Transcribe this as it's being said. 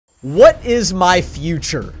What is my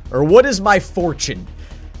future? Or what is my fortune?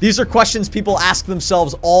 These are questions people ask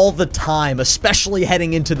themselves all the time, especially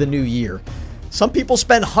heading into the new year. Some people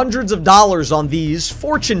spend hundreds of dollars on these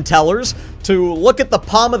fortune tellers to look at the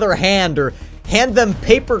palm of their hand or hand them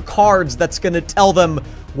paper cards that's going to tell them,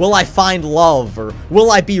 will I find love? Or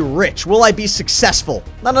will I be rich? Will I be successful?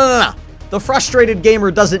 No. The frustrated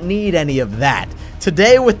gamer doesn't need any of that.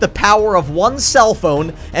 Today, with the power of one cell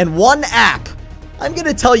phone and one app, I'm going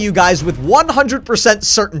to tell you guys with 100%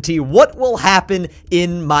 certainty what will happen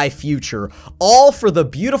in my future. All for the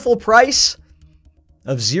beautiful price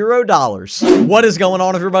of $0. What is going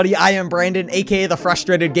on, everybody? I am Brandon, aka The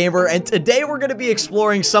Frustrated Gamer, and today we're going to be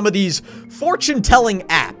exploring some of these fortune-telling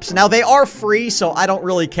apps. Now, they are free, so I don't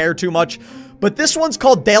really care too much, but this one's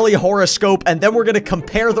called Daily Horoscope, and then we're going to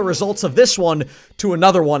compare the results of this one to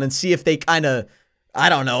another one and see if they kind of, I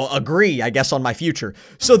don't know, agree, I guess, on my future.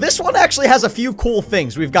 So this one actually has a few cool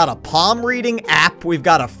things. We've got a palm reading app. We've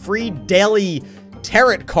got a free daily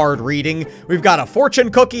tarot card reading. We've got a fortune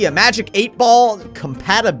cookie, a magic 8-ball,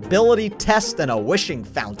 compatibility test, and a wishing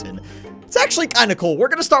fountain. It's actually kind of cool. We're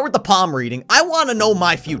going to start with the palm reading. I want to know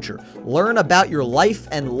my future. Learn about your life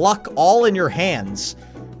and luck all in your hands.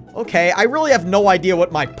 Okay, I really have no idea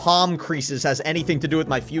what my palm creases has anything to do with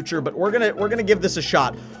my future, but we're gonna give this a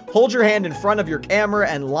shot. Hold your hand in front of your camera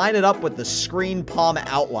and line it up with the screen palm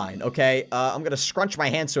outline, okay? I'm gonna scrunch my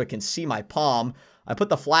hand so it can see my palm. I put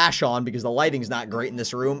the flash on because the lighting's not great in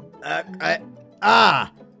this room.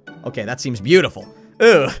 Okay, that seems beautiful.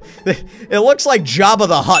 Ugh, it looks like Jabba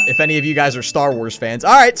the Hutt, if any of you guys are Star Wars fans.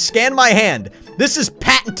 All right, scan my hand. This is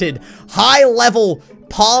patented, high-level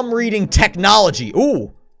palm reading technology.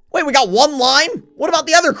 Ooh. Wait, we got one line? What about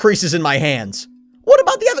the other creases in my hands? What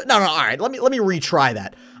about the other? No, all right, let me retry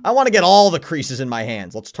that. I want to get all the creases in my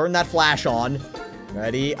hands. Let's turn that flash on.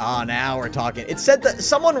 Ready? Oh, now we're talking. It said that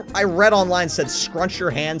someone I read online said scrunch your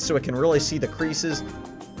hand so it can really see the creases.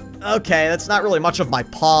 Okay, that's not really much of my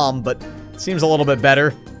palm, but it seems a little bit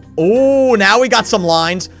better. Oh, now we got some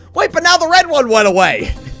lines. Wait, but now the red one went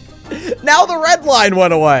away. Now the red line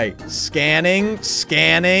went away. Scanning.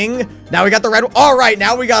 Now we got the red one. All right,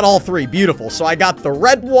 now we got all three. Beautiful. So I got the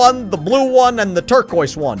red one, the blue one, and the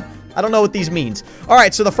turquoise one. I don't know what these means. All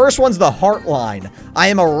right, so the first one's the heart line. I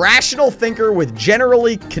am a rational thinker with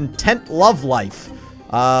generally content love life.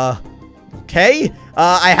 Okay.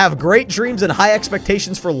 I have great dreams and high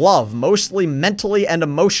expectations for love, mostly mentally and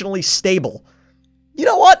emotionally stable. You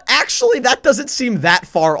know what? Actually, that doesn't seem that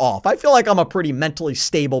far off. I feel like I'm a pretty mentally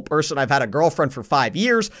stable person. I've had a girlfriend for 5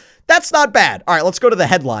 years. That's not bad. All right, let's go to the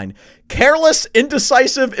headline. Careless,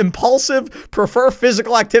 indecisive, impulsive, prefer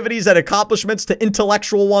physical activities and accomplishments to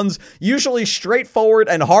intellectual ones, usually straightforward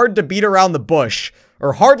and hard to beat around the bush.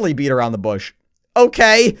 Or hardly beat around the bush.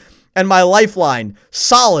 Okay. And my lifeline,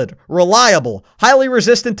 solid, reliable, highly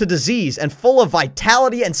resistant to disease, and full of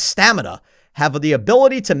vitality and stamina. Have the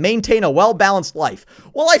ability to maintain a well-balanced life.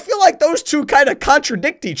 Well, I feel like those two kind of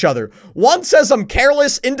contradict each other. One says I'm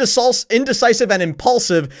careless, indecisive, and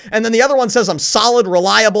impulsive, and then the other one says I'm solid,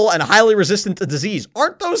 reliable, and highly resistant to disease.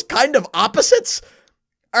 Aren't those kind of opposites?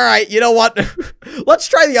 All right, you know what? Let's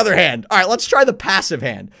try the other hand. All right, let's try the passive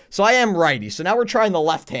hand. So I am righty, so now we're trying the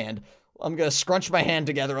left hand. I'm going to scrunch my hand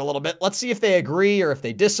together a little bit. Let's see if they agree or if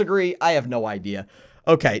they disagree. I have no idea.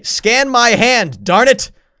 Okay, scan my hand, darn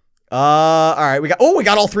it. All right, we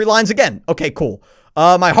got all three lines again. Okay, cool.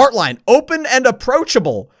 My heart line, open and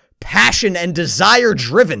approachable, passion and desire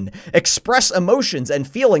driven, express emotions and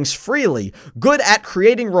feelings freely, good at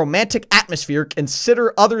creating romantic atmosphere,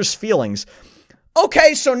 consider others' feelings.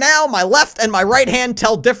 Okay, so now my left and my right hand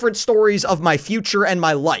tell different stories of my future and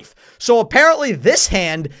my life. So apparently this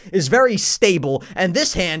hand is very stable and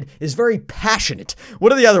this hand is very passionate.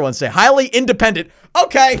 What do the other ones say? Highly independent.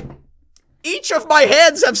 Okay. Each of my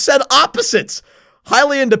hands have said opposites.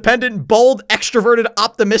 Highly independent, bold, extroverted,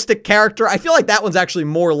 optimistic character. I feel like that one's actually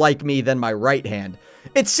more like me than my right hand.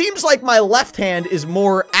 It seems like my left hand is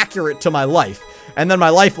more accurate to my life. And then my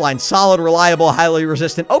lifeline, solid, reliable, highly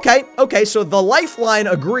resistant. Okay, so the lifeline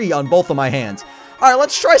agree on both of my hands. All right,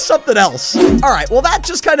 let's try something else. All right, well, that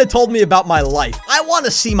just kind of told me about my life. I want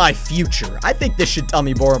to see my future. I think this should tell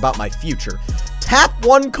me more about my future. Tap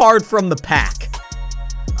one card from the pack.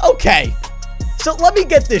 Okay. So let me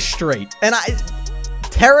get this straight, and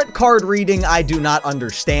tarot card reading, I do not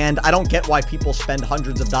understand. I don't get why people spend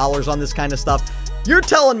hundreds of dollars on this kind of stuff. You're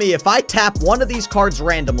telling me if I tap one of these cards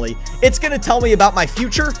randomly, it's gonna tell me about my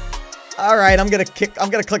future? All right, I'm gonna click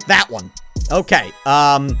that one. Okay,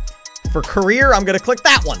 for career, I'm gonna click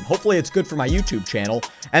that one. Hopefully it's good for my YouTube channel.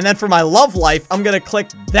 And then for my love life, I'm gonna click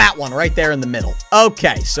that one right there in the middle.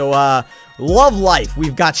 Okay, so, Love life,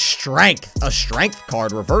 we've got strength. A strength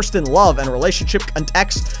card reversed in love and relationship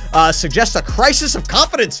context suggests a crisis of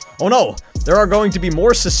confidence. Oh no, there are going to be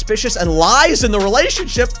more suspicious and lies in the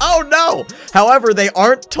relationship. Oh no. However, they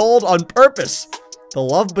aren't told on purpose. The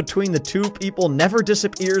love between the two people never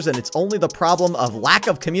disappears, and it's only the problem of lack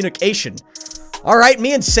of communication. All right,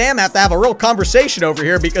 me and Sam have to have a real conversation over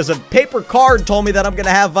here because a paper card told me that I'm going to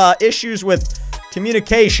have issues with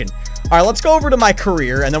communication. All right, let's go over to my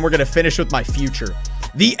career, and then we're going to finish with my future.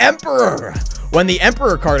 The Emperor. When the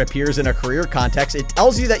Emperor card appears in a career context, it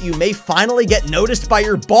tells you that you may finally get noticed by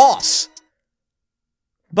your boss.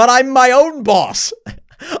 But I'm my own boss.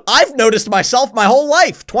 I've noticed myself my whole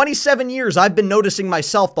life. 27 years, I've been noticing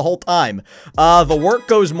myself the whole time. The work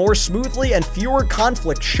goes more smoothly and fewer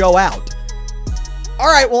conflicts show out. All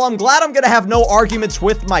right, well, I'm glad I'm going to have no arguments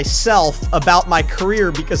with myself about my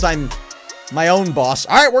career because I'm my own boss.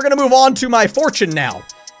 All right, we're going to move on to my fortune now.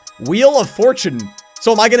 Wheel of Fortune.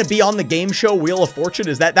 So am I going to be on the game show Wheel of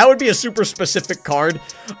Fortune? That would be a super specific card.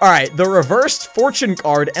 All right, the reversed fortune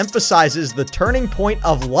card emphasizes the turning point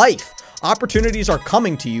of life. Opportunities are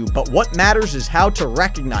coming to you, but what matters is how to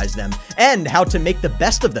recognize them and how to make the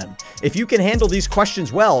best of them. If you can handle these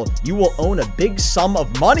questions well, you will own a big sum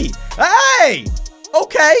of money. Hey!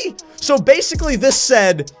 Okay. So basically this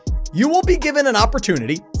said, you will be given an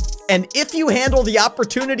opportunity, and if you handle the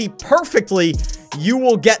opportunity perfectly, you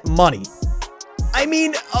will get money. I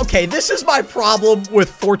mean, okay, this is my problem with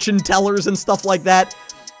fortune tellers and stuff like that.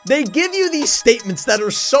 They give you these statements that are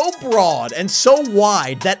so broad and so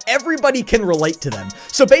wide that everybody can relate to them.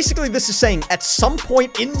 So basically this is saying at some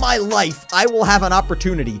point in my life, I will have an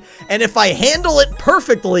opportunity. And if I handle it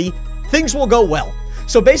perfectly, things will go well.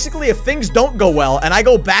 So basically if things don't go well and I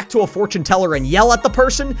go back to a fortune teller and yell at the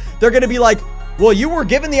person, they're going to be like, well, you were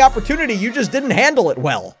given the opportunity, you just didn't handle it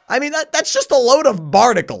well. I mean, that's just a load of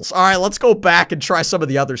barnacles. All right, let's go back and try some of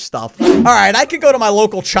the other stuff. All right, I could go to my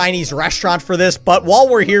local Chinese restaurant for this, but while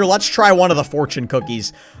we're here, let's try one of the fortune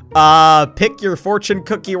cookies. Pick your fortune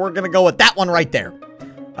cookie. We're gonna go with that one right there.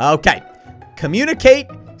 Okay. Communicate,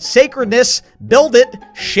 sacredness, build it,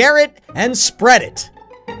 share it, and spread it.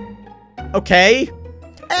 Okay.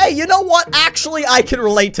 Hey, you know what? Actually, I can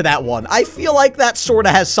relate to that one. I feel like that sort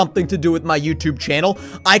of has something to do with my YouTube channel.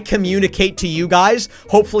 I communicate to you guys.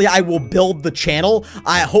 Hopefully, I will build the channel.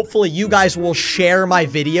 Hopefully, you guys will share my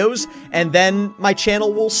videos, and then my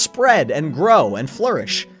channel will spread and grow and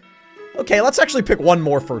flourish. Okay, let's actually pick one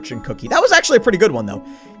more fortune cookie. That was actually a pretty good one, though.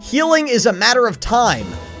 Healing is a matter of time,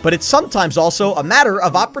 but it's sometimes also a matter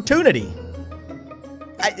of opportunity.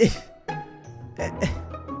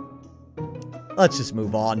 Let's just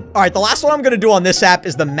move on. All right, the last one I'm going to do on this app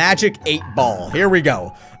is the Magic 8 Ball. Here we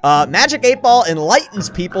go. Magic 8 Ball enlightens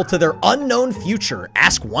people to their unknown future.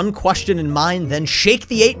 Ask one question in mind, then shake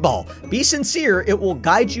the 8 ball. Be sincere, it will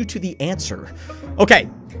guide you to the answer. Okay,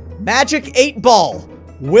 Magic 8 Ball.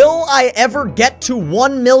 Will I ever get to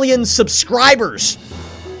 1 million subscribers?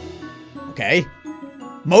 Okay.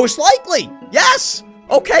 Most likely. Yes.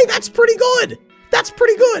 Okay, that's pretty good. That's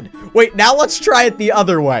pretty good. Wait, now let's try it the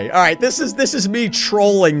other way. All right, this is me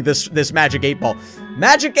trolling this Magic 8 Ball.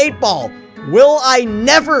 Magic 8 Ball, will I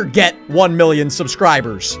never get 1 million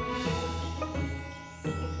subscribers?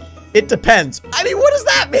 It depends. I mean, what does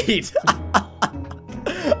that mean?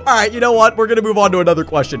 All right, you know what? We're gonna move on to another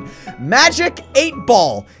question. Magic 8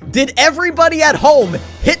 Ball, did everybody at home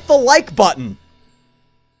hit the like button?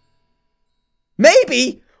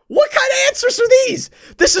 Maybe. What kind of answers are these?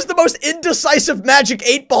 This is the most indecisive Magic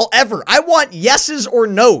 8 Ball ever. I want yeses or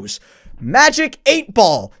nos. Magic 8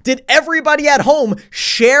 Ball. Did everybody at home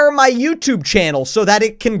share my YouTube channel so that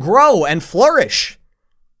it can grow and flourish?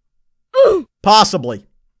 Possibly.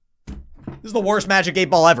 This is the worst Magic 8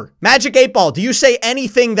 Ball ever. Magic 8 Ball, do you say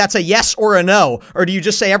anything that's a yes or a no? Or do you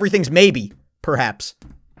just say everything's maybe? Perhaps.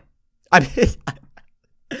 I mean...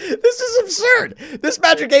 This is absurd. This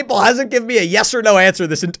Magic 8 Ball hasn't given me a yes or no answer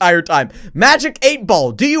this entire time. Magic 8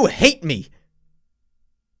 Ball, do you hate me?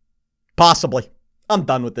 Possibly. I'm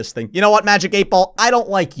done with this thing. You know what, Magic 8 Ball? I don't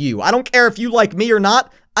like you. I don't care if you like me or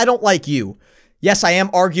not. I don't like you. Yes, I am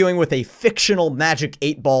arguing with a fictional Magic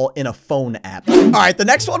 8 Ball in a phone app. All right, the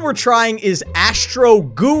next one we're trying is Astro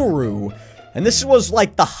Guru. And this was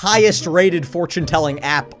like the highest rated fortune telling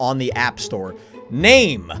app on the App Store.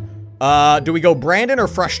 Name. Do we go Brandon or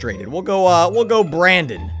Frustrated? We'll go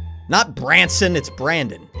Brandon. Not Branson, it's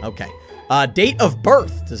Brandon. Okay. Date of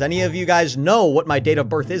birth. Does any of you guys know what my date of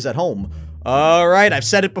birth is at home? All right, I've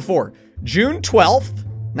said it before. June 12th,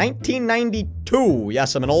 1992.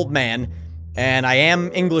 Yes, I'm an old man, and I am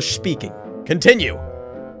English speaking. Continue.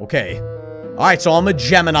 Okay. All right, so I'm a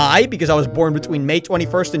Gemini because I was born between May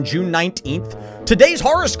 21st and June 19th. Today's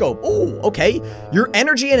horoscope. Oh, okay. Your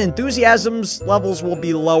energy and enthusiasms levels will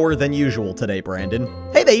be lower than usual today, Brandon.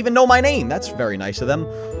 Hey, they even know my name. That's very nice of them.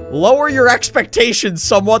 Lower your expectations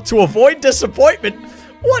somewhat to avoid disappointment.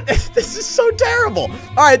 What? This is so terrible.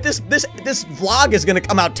 All right, this vlog is gonna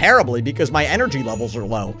come out terribly because my energy levels are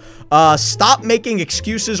low. Stop making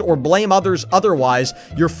excuses or blame others otherwise.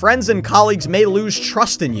 Your friends and colleagues may lose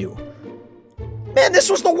trust in you. Man, this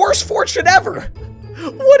was the worst fortune ever.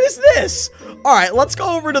 What is this? All right, let's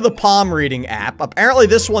go over to the palm reading app. Apparently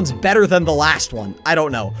this one's better than the last one. I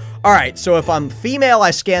don't know. All right, so if I'm female,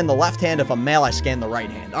 I scan the left hand. If I'm male, I scan the right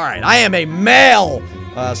hand. All right, I am a male.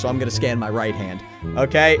 So I'm gonna scan my right hand.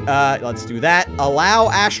 Okay, let's do that. Allow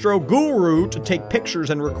Astro Guru to take pictures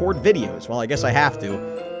and record videos. Well, I guess I have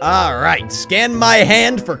to. All right, scan my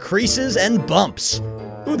hand for creases and bumps.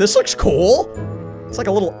 Ooh, this looks cool. It's like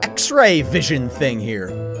a little x-ray vision thing here.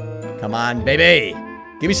 Come on, baby.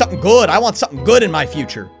 Give me something good. I want something good in my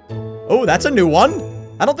future. Oh, that's a new one.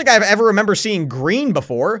 I don't think I've ever remember seeing green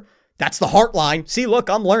before. That's the heart line. See, look,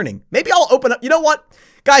 I'm learning. Maybe I'll open up. You know what?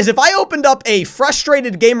 Guys, if I opened up a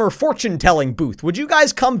frustrated gamer fortune-telling booth, would you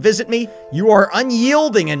guys come visit me? You are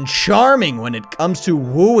unyielding and charming when it comes to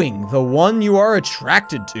wooing the one you are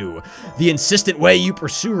attracted to. The insistent way you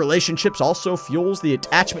pursue relationships also fuels the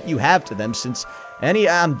attachment you have to them since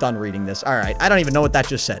I'm done reading this. All right, I don't even know what that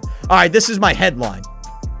just said. All right, this is my headline.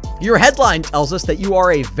 Your headline tells us that you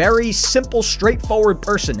are a very simple, straightforward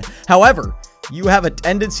person. However, you have a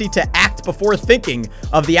tendency to act before thinking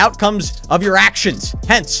of the outcomes of your actions.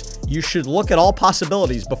 Hence, you should look at all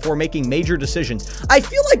possibilities before making major decisions. I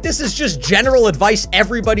feel like this is just general advice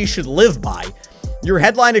everybody should live by. Your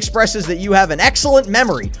headline expresses that you have an excellent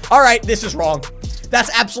memory. All right, this is wrong.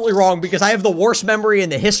 That's absolutely wrong because I have the worst memory in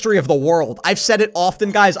the history of the world. I've said it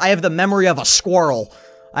often, guys. I have the memory of a squirrel.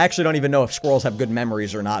 I actually don't even know if squirrels have good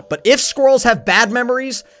memories or not. But if squirrels have bad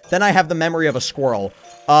memories, then I have the memory of a squirrel.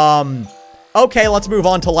 Okay, let's move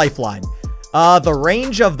on to Lifeline. The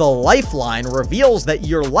range of the Lifeline reveals that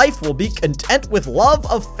your life will be content with love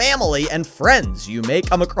of family and friends. You may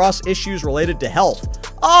come across issues related to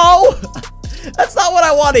health. Oh, that's not what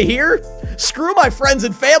I want to hear. Screw my friends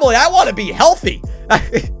and family. I want to be healthy.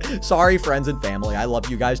 Sorry, friends and family. I love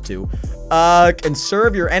you guys too.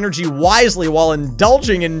 Conserve your energy wisely while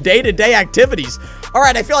indulging in day-to-day activities. All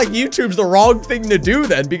right, I feel like YouTube's the wrong thing to do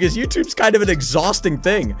then because YouTube's kind of an exhausting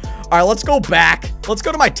thing. All right, let's go back. Let's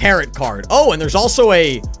go to my tarot card. Oh, and there's also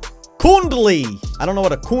a Kundli. I don't know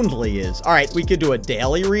what a Kundli is. All right, we could do a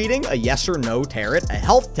daily reading, a yes or no tarot, a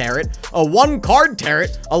health tarot, a one-card tarot,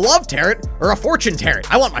 a love tarot, or a fortune tarot.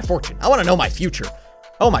 I want my fortune. I want to know my future.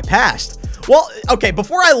 Oh, my past. Well, okay,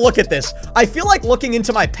 before I look at this, I feel like looking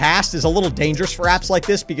into my past is a little dangerous for apps like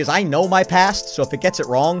this because I know my past, so if it gets it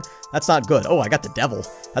wrong, that's not good. Oh, I got the devil.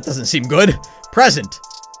 That doesn't seem good. Present.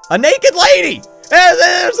 A naked lady!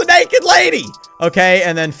 There's a naked lady! Okay,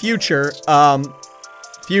 and then future,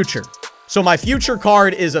 future. So my future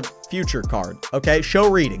card is a future card. Okay, show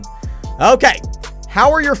reading. Okay,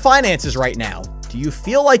 how are your finances right now? Do you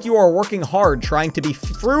feel like you are working hard trying to be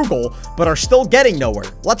frugal, but are still getting nowhere?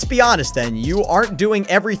 Let's be honest then, you aren't doing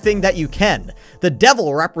everything that you can. The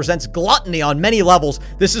devil represents gluttony on many levels.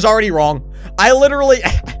 This is already wrong. I literally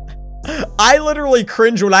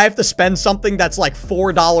cringe when I have to spend something that's like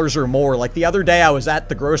 $4 or more. Like the other day I was at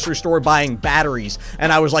the grocery store buying batteries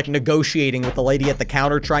and I was like negotiating with the lady at the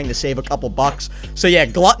counter trying to save a couple bucks. So yeah,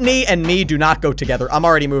 gluttony and me do not go together. I'm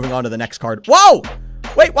already moving on to the next card. Whoa!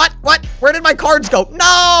 Wait, what? What? Where did my cards go?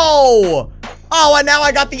 No! Oh, and now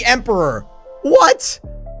I got the Emperor. What?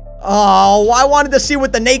 Oh, I wanted to see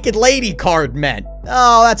what the naked lady card meant.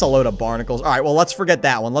 Oh, that's a load of barnacles. All right, well, let's forget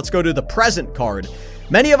that one. Let's go to the present card.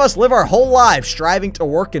 Many of us live our whole lives striving to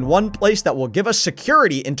work in one place that will give us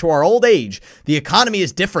security into our old age. The economy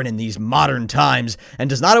is different in these modern times and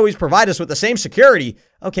does not always provide us with the same security.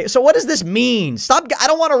 Okay, so what does this mean? Stop. I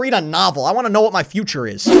don't want to read a novel. I want to know what my future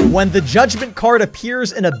is. When the Judgment card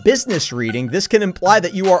appears in a business reading, this can imply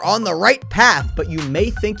that you are on the right path, but you may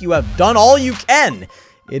think you have done all you can.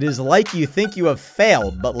 It is like you think you have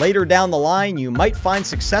failed, but later down the line, you might find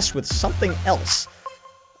success with something else.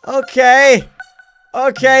 Okay.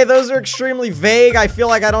 Okay, those are extremely vague. I feel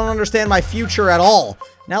like I don't understand my future at all.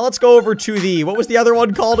 Now let's go over to the, what was the other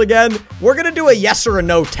one called again? We're gonna do a yes or a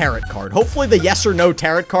no tarot card. Hopefully the yes or no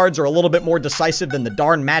tarot cards are a little bit more decisive than the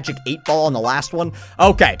darn magic 8-ball on the last one.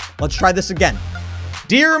 Okay, let's try this again.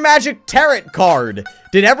 Dear Magic Tarot card,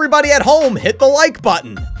 did everybody at home hit the like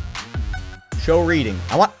button? Show reading.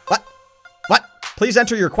 I want, what? Please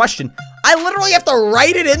enter your question. I literally have to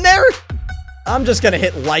write it in there? I'm just gonna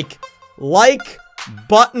hit like. like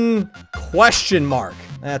button question mark.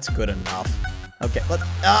 That's good enough. Okay, let's,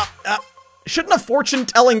 shouldn't a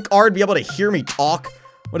fortune-telling card be able to hear me talk?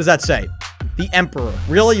 What does that say? The Emperor.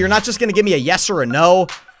 Really? You're not just gonna give me a yes or a no?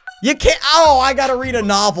 You can't. Oh, I gotta read a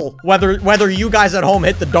novel. Whether you guys at home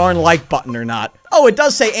hit the darn like button or not. Oh, it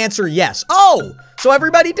does say answer yes. Oh, so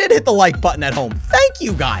everybody did hit the like button at home. Thank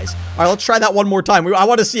you guys. All right, let's try that one more time. I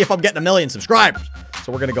want to see if I'm getting 1 million subscribers.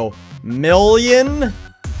 So we're gonna go million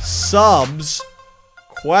subs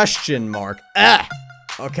question mark.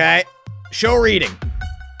 Okay. Show reading.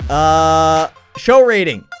 Show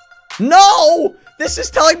rating. No! This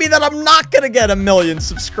is telling me that I'm not gonna get 1 million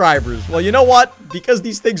subscribers. Well, you know what? Because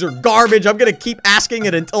these things are garbage, I'm gonna keep asking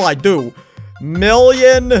it until I do.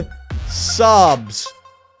 Million subs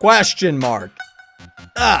question mark.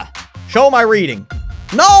 Show my reading.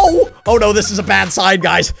 No! Oh no, this is a bad sign,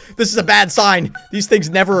 guys. This is a bad sign. These things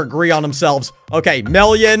never agree on themselves. Okay,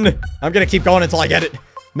 million. I'm gonna keep going until I get it.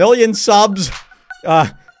 Million subs.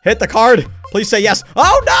 Hit the card. Please say yes.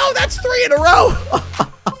 Oh no, that's 3 in a row.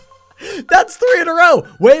 That's 3 in a row.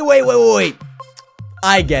 Wait.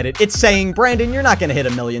 I get it. It's saying, Brandon, you're not gonna hit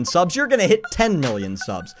 1 million subs. You're gonna hit 10 million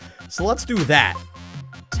subs. So let's do that.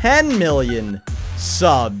 10 million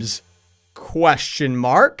subs question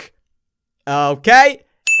mark. Okay.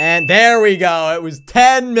 And there we go. It was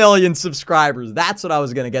 10 million subscribers. That's what I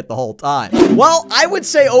was going to get the whole time. Well, I would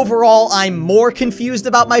say overall, I'm more confused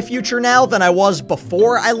about my future now than I was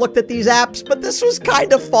before I looked at these apps, but this was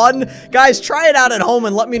kind of fun. Guys, try it out at home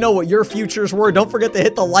and let me know what your futures were. Don't forget to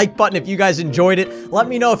hit the like button if you guys enjoyed it. Let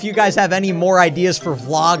me know if you guys have any more ideas for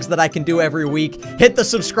vlogs that I can do every week. Hit the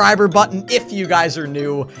subscriber button if you guys are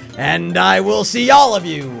new, and I will see all of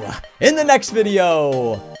you in the next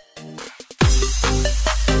video.